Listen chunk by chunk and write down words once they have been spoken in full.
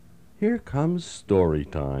Here comes story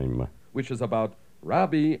time, which is about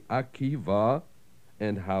Rabbi Akiva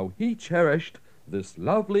and how he cherished this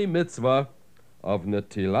lovely mitzvah of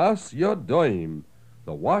netilas yodoim,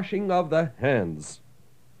 the washing of the hands.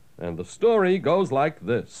 And the story goes like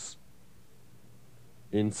this.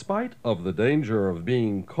 In spite of the danger of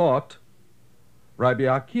being caught, Rabbi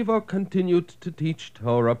Akiva continued to teach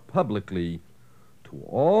Torah publicly to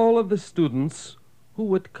all of the students who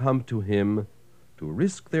would come to him to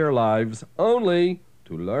risk their lives only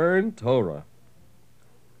to learn Torah.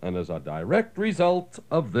 And as a direct result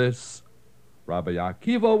of this, Rabbi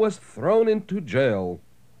Akiva was thrown into jail,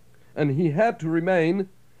 and he had to remain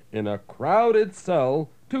in a crowded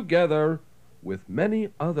cell together with many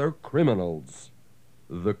other criminals.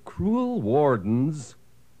 The cruel wardens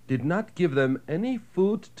did not give them any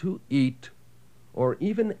food to eat or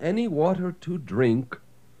even any water to drink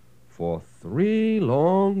for 3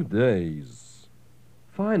 long days.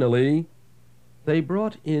 Finally, they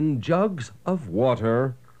brought in jugs of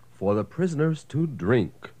water for the prisoners to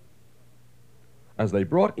drink. As they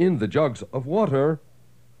brought in the jugs of water,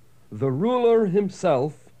 the ruler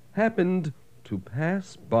himself happened to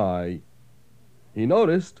pass by. He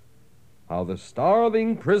noticed how the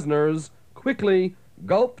starving prisoners quickly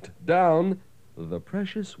gulped down the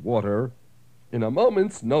precious water in a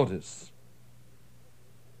moment's notice.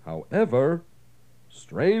 However,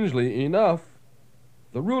 strangely enough,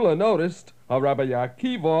 the ruler noticed how Rabbi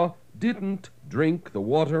Akiva didn't drink the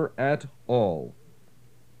water at all.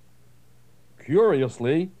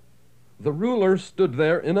 Curiously, the ruler stood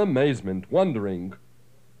there in amazement, wondering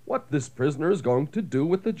what this prisoner is going to do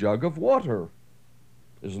with the jug of water.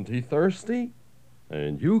 Isn't he thirsty?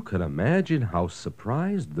 And you can imagine how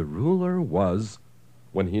surprised the ruler was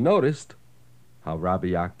when he noticed how Rabbi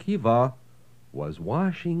Akiva was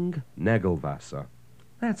washing negel vasser.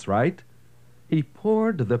 That's right. He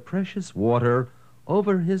poured the precious water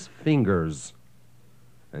over his fingers,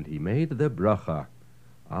 and he made the bracha,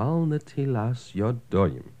 al netilas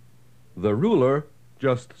yodoim. The ruler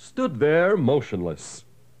just stood there motionless.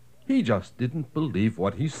 He just didn't believe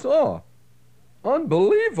what he saw.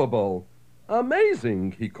 Unbelievable!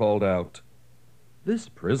 Amazing, he called out. This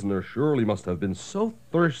prisoner surely must have been so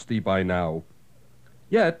thirsty by now.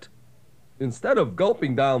 Yet, instead of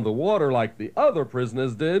gulping down the water like the other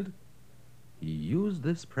prisoners did, he used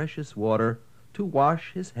this precious water to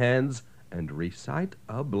wash his hands and recite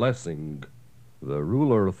a blessing. The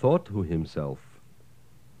ruler thought to himself,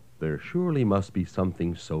 there surely must be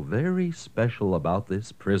something so very special about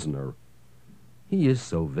this prisoner. He is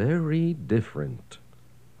so very different.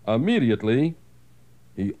 Immediately,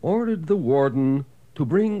 he ordered the warden to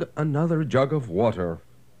bring another jug of water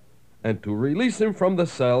and to release him from the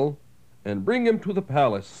cell and bring him to the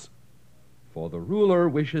palace, for the ruler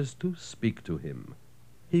wishes to speak to him.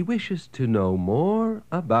 He wishes to know more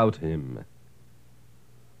about him.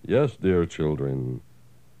 Yes, dear children,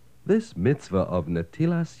 this mitzvah of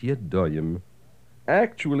netilas yodoim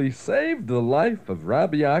actually saved the life of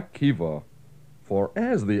Rabbi Akiva, for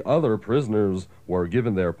as the other prisoners were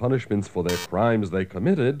given their punishments for their crimes they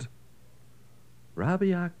committed, Rabbi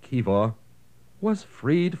Akiva was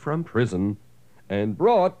freed from prison and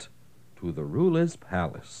brought to the ruler's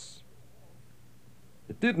palace.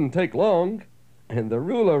 It didn't take long, and the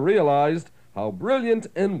ruler realized how brilliant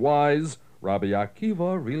and wise Rabbi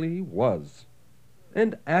Akiva really was,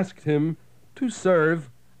 and asked him to serve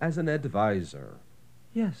as an advisor.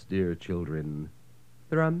 Yes, dear children,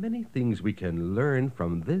 there are many things we can learn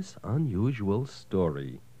from this unusual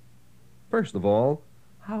story. First of all,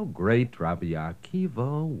 how great Rabbi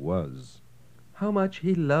Akiva was, how much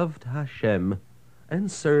he loved Hashem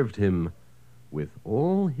and served him with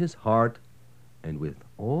all his heart and with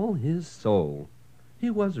all his soul. He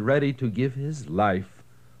was ready to give his life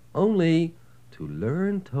only to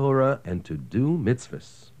learn Torah and to do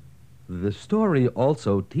mitzvahs. The story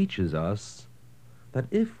also teaches us that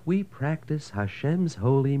if we practice Hashem's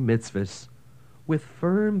holy mitzvahs with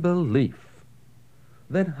firm belief,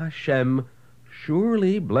 then Hashem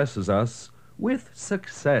surely blesses us with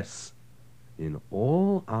success in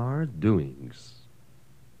all our doings.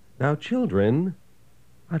 Now, children,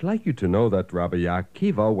 I'd like you to know that Rabbi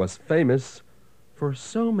Akiva was famous for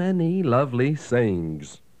so many lovely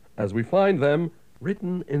sayings, as we find them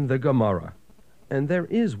written in the Gemara. And there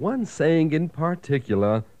is one saying in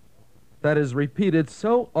particular that is repeated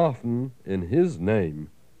so often in his name.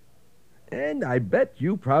 And I bet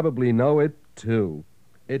you probably know it too.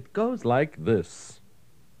 It goes like this.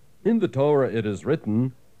 In the Torah it is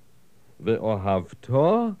written,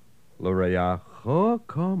 Ve'ohavto l'reacho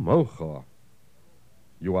kamocha.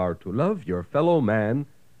 You are to love your fellow man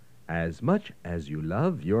as much as you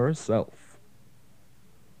love yourself.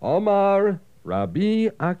 Omar Rabbi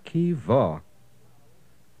Akiva,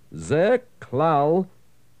 Ze klal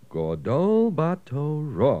godol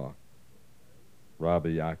batorah.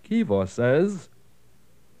 Rabbi Akiva says,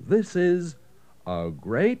 this is a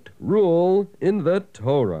great rule in the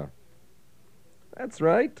Torah. That's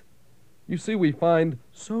right. You see, we find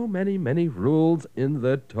so many rules in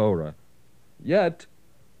the Torah. Yet,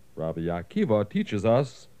 Rabbi Akiva teaches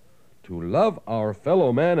us to love our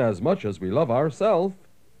fellow man as much as we love ourselves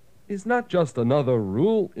is not just another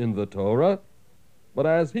rule in the Torah, but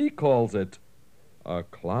as he calls it, a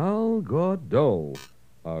klal gadol,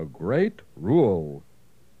 a great rule.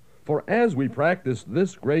 For as we practice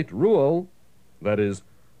this great rule, that is,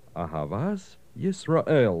 ahavas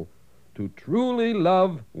Yisrael, to truly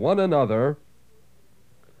love one another,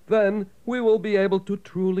 then we will be able to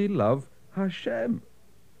truly love Hashem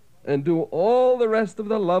and do all the rest of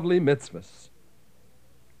the lovely mitzvahs.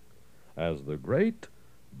 As the great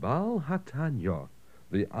Baal HaTanya,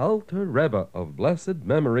 the Alter Rebbe of blessed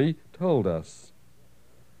memory, told us,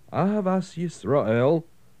 Ahavas Yisrael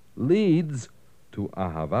leads to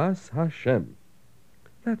Ahavas Hashem.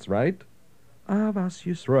 That's right, Ahavas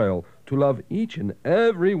Yisrael, to love each and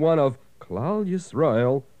every one of Klal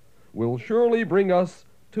Yisrael, will surely bring us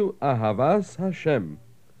to Ahavas Hashem,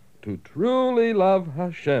 to truly love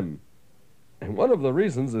Hashem. And one of the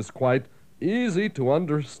reasons is quite easy to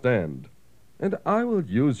understand, and I will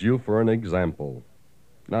use you for an example.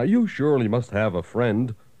 Now, you surely must have a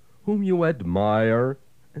friend whom you admire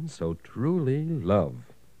and so truly love,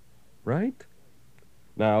 right?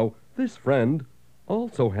 Now, this friend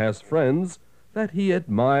also has friends that he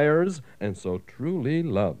admires and so truly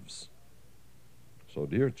loves. So,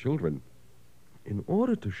 dear children, in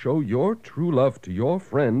order to show your true love to your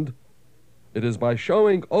friend, it is by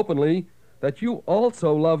showing openly that you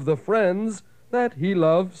also love the friends that he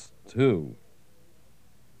loves too.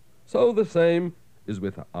 So the same is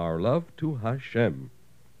with our love to Hashem.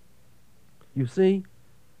 You see,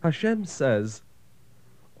 Hashem says,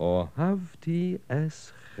 Ohavti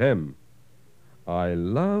eschem, I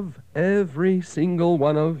love every single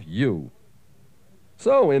one of you.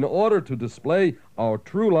 So in order to display our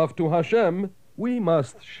true love to Hashem, we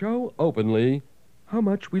must show openly how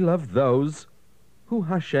much we love those who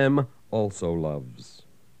Hashem also loves.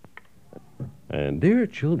 And dear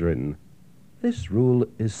children, this rule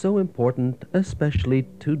is so important, especially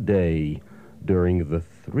today, during the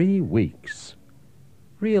 3 weeks,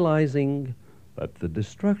 realizing that the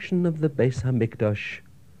destruction of the Beis HaMikdash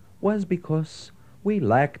was because we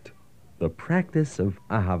lacked the practice of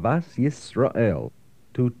Ahavas Yisrael,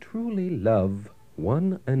 to truly love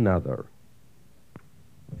one another.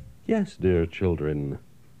 Yes, dear children,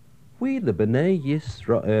 we, the Bnei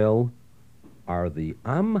Yisrael, are the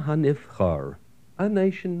Am HaNivchar, a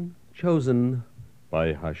nation chosen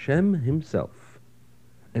by Hashem himself.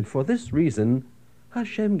 And for this reason,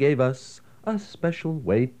 Hashem gave us a special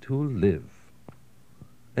way to live.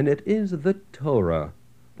 And it is the Torah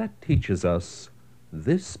that teaches us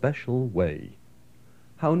this special way,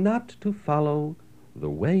 how not to follow the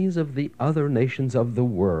ways of the other nations of the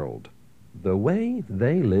world, the way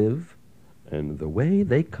they live and the way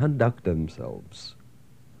they conduct themselves,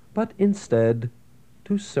 but instead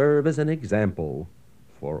to serve as an example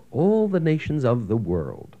for all the nations of the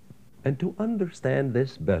world. And to understand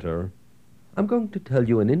this better, I'm going to tell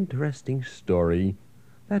you an interesting story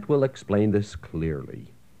that will explain this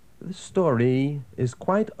clearly. The story is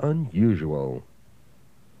quite unusual,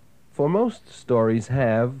 for most stories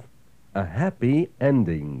have a happy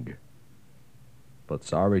ending. But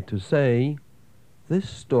sorry to say, this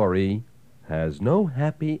story has no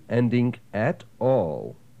happy ending at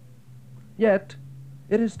all. Yet,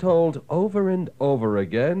 it is told over and over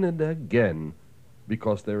again and again,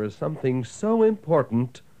 because there is something so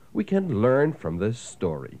important we can learn from this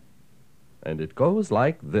story. And it goes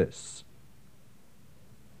like this.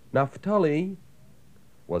 Naphtali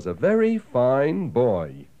was a very fine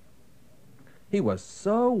boy. He was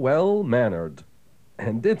so well-mannered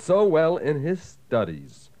and did so well in his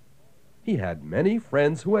studies. He had many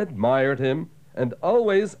friends who admired him and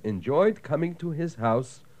always enjoyed coming to his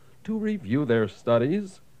house to review their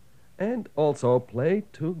studies and also play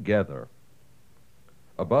together.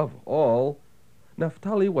 Above all,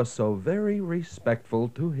 Naphtali was so very respectful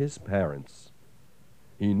to his parents.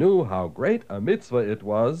 He knew how great a mitzvah it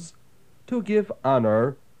was to give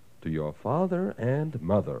honor to your father and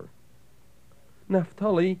mother.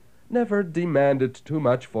 Naphtali never demanded too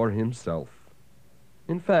much for himself.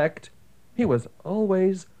 In fact, he was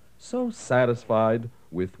always so satisfied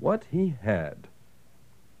with what he had.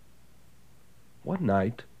 One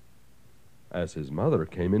night, As his mother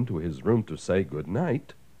came into his room to say good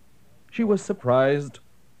night, she was surprised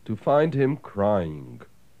to find him crying.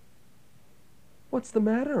 "What's the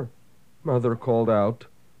matter?" Mother called out.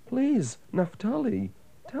 "Please, Naphtali,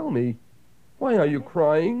 tell me, why are you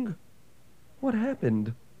crying? What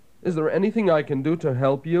happened? Is there anything I can do to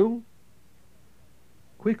help you?"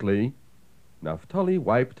 Quickly, Naphtali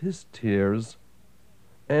wiped his tears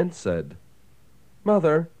and said,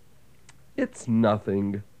 "Mother, it's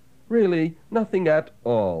nothing, really nothing at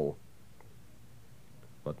all."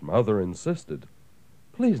 But Mother insisted,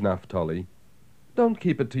 "Please, Naphtali, don't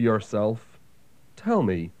keep it to yourself. Tell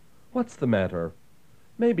me, what's the matter?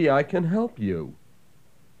 Maybe I can help you."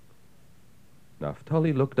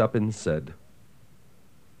 Naphtali looked up and said,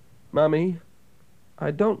 "Mommy,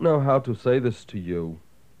 I don't know how to say this to you,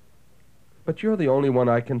 but you're the only one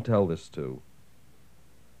I can tell this to."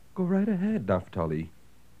 "Go right ahead, Naphtali.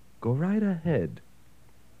 Go right ahead."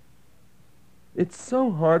 "It's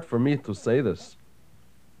so hard for me to say this,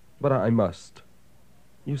 but I must.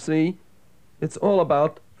 You see, it's all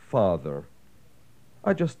about Father.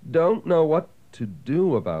 I just don't know what to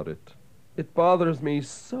do about it. It bothers me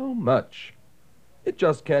so much. It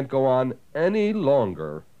just can't go on any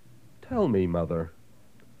longer. Tell me, Mother,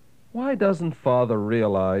 why doesn't Father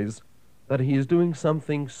realize that he is doing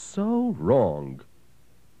something so wrong?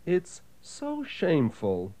 It's so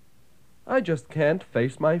shameful. I just can't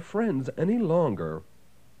face my friends any longer.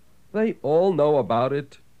 They all know about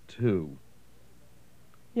it, too."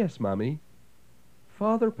 "Yes, Mommy.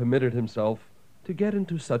 Father permitted himself to get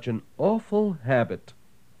into such an awful habit.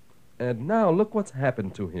 And now look what's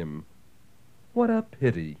happened to him. What a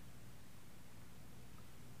pity."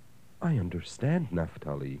 "I understand,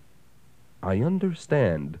 Naphtali. I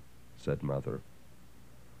understand," said Mother.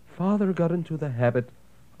 "Father got into the habit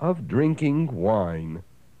of drinking wine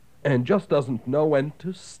and just doesn't know when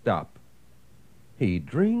to stop. He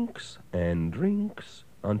drinks and drinks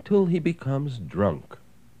until he becomes drunk.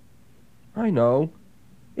 I know,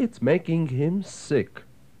 it's making him sick.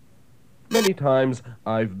 Many times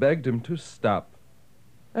I've begged him to stop.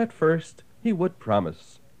 At first he would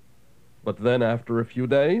promise, but then after a few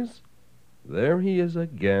days, there he is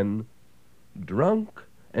again, drunk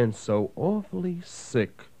and so awfully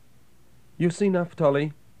sick. You see,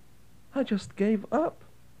 Naphtali, I just gave up.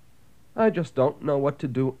 I just don't know what to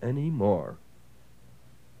do any more.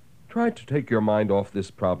 Try to take your mind off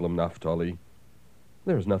this problem, Naphtali.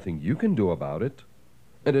 There's nothing you can do about it,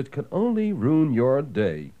 and it can only ruin your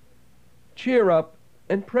day. Cheer up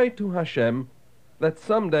and pray to Hashem that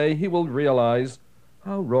someday he will realize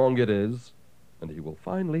how wrong it is, and he will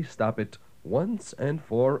finally stop it once and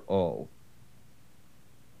for all."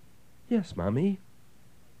 "Yes, Mommy.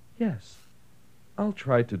 Yes, I'll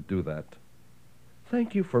try to do that.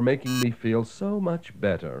 Thank you for making me feel so much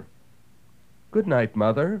better. Good night,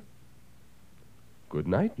 Mother." "Good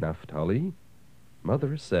night, Naphtali,"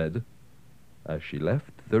 Mother said as she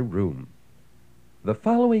left the room. The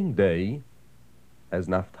following day, as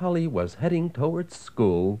Naphtali was heading towards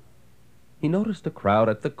school, he noticed a crowd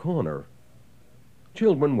at the corner.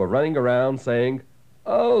 Children were running around saying,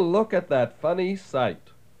 "Oh, look at that funny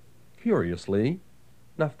sight." Curiously,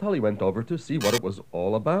 Naphtali went over to see what it was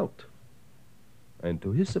all about. And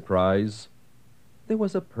to his surprise, there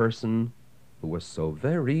was a person who was so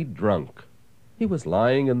very drunk. He was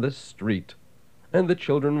lying in the street, and the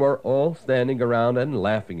children were all standing around and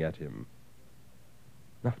laughing at him.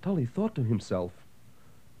 Naphtali thought to himself,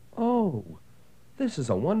 "Oh, this is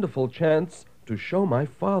a wonderful chance to show my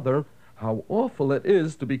father how awful it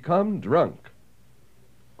is to become drunk."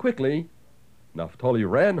 Quickly, Naphtali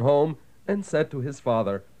ran home and said to his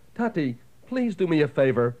father, "Tati, please do me a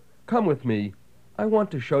favor. Come with me. I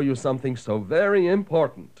want to show you something so very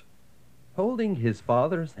important." Holding his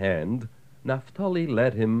father's hand, Naphtali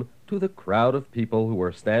led him to the crowd of people who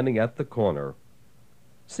were standing at the corner.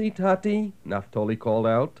 "See, Tati," Naphtali called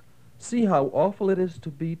out. "See how awful it is to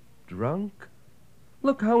be drunk?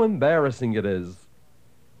 Look how embarrassing it is.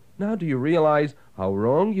 Now do you realize how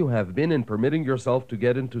wrong you have been in permitting yourself to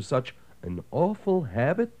get into such an awful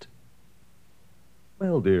habit?"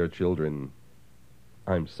 Well, dear children,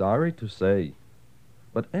 I'm sorry to say,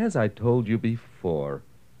 but as I told you before,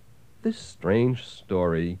 this strange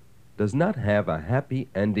story does not have a happy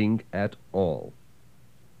ending at all.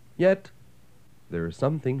 Yet, there is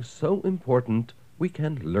something so important we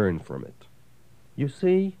can learn from it. You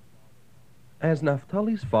see, as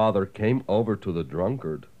Naphtali's father came over to the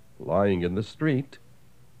drunkard lying in the street,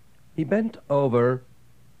 he bent over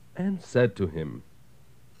and said to him,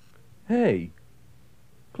 "Hey,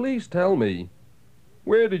 please tell me,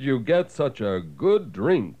 where did you get such a good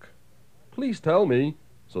drink? Please tell me,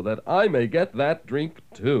 so that I may get that drink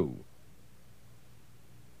too."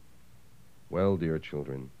 Well, dear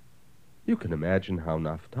children, you can imagine how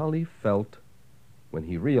Naphtali felt when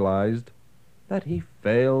he realized that he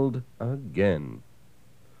failed again.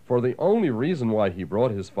 For the only reason why he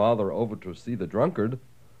brought his father over to see the drunkard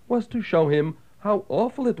was to show him how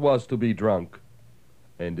awful it was to be drunk.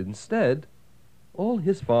 And instead, all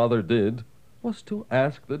his father did was to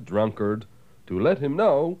ask the drunkard to let him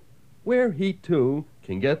know where he too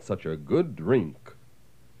can get such a good drink.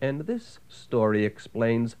 And this story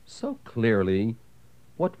explains so clearly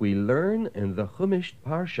what we learn in the Chumash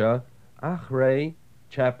Parsha Achrei,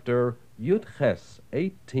 chapter Yud-Ches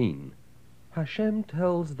 18. Hashem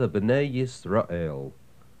tells the Bnei Yisrael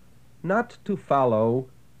not to follow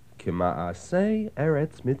K'ma'asei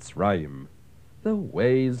Eretz Mitzrayim, the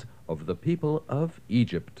ways of the people of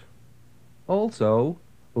Egypt. Also,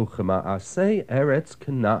 U'K'ma'asei Eretz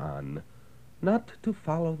Canaan, not to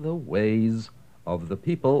follow the ways of the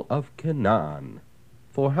people of Canaan.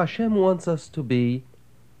 For Hashem wants us to be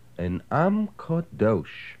an Am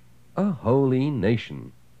Kodosh, a holy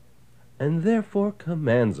nation, and therefore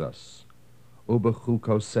commands us,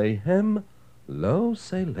 U'Bechukosehem lo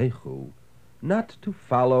selechu, not to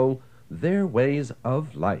follow their ways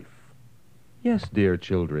of life. Yes, dear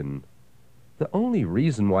children, the only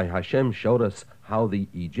reason why Hashem showed us how the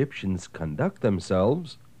Egyptians conduct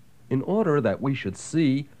themselves, in order that we should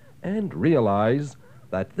see and realize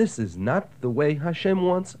that this is not the way Hashem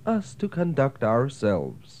wants us to conduct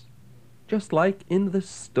ourselves. Just like in the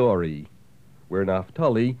story, where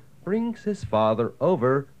Naphtali brings his father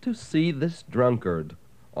over to see this drunkard,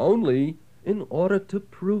 only in order to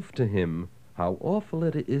prove to him how awful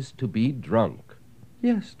it is to be drunk.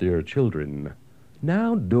 Yes, dear children,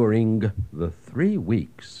 now during the 3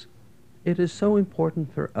 weeks, it is so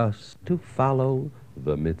important for us to follow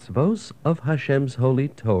the mitzvos of Hashem's holy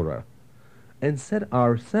Torah and set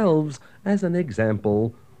ourselves as an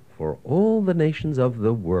example for all the nations of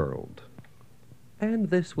the world.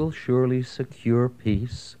 And this will surely secure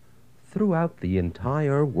peace throughout the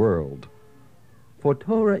entire world. For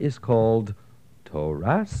Torah is called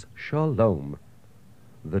Toras Shalom,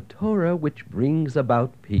 the Torah which brings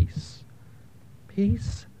about peace.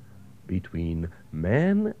 Peace between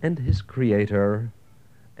man and his Creator,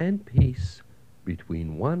 and peace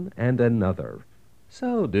between one and another.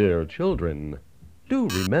 So, dear children, do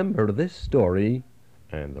remember this story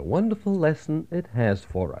and the wonderful lesson it has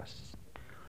for us.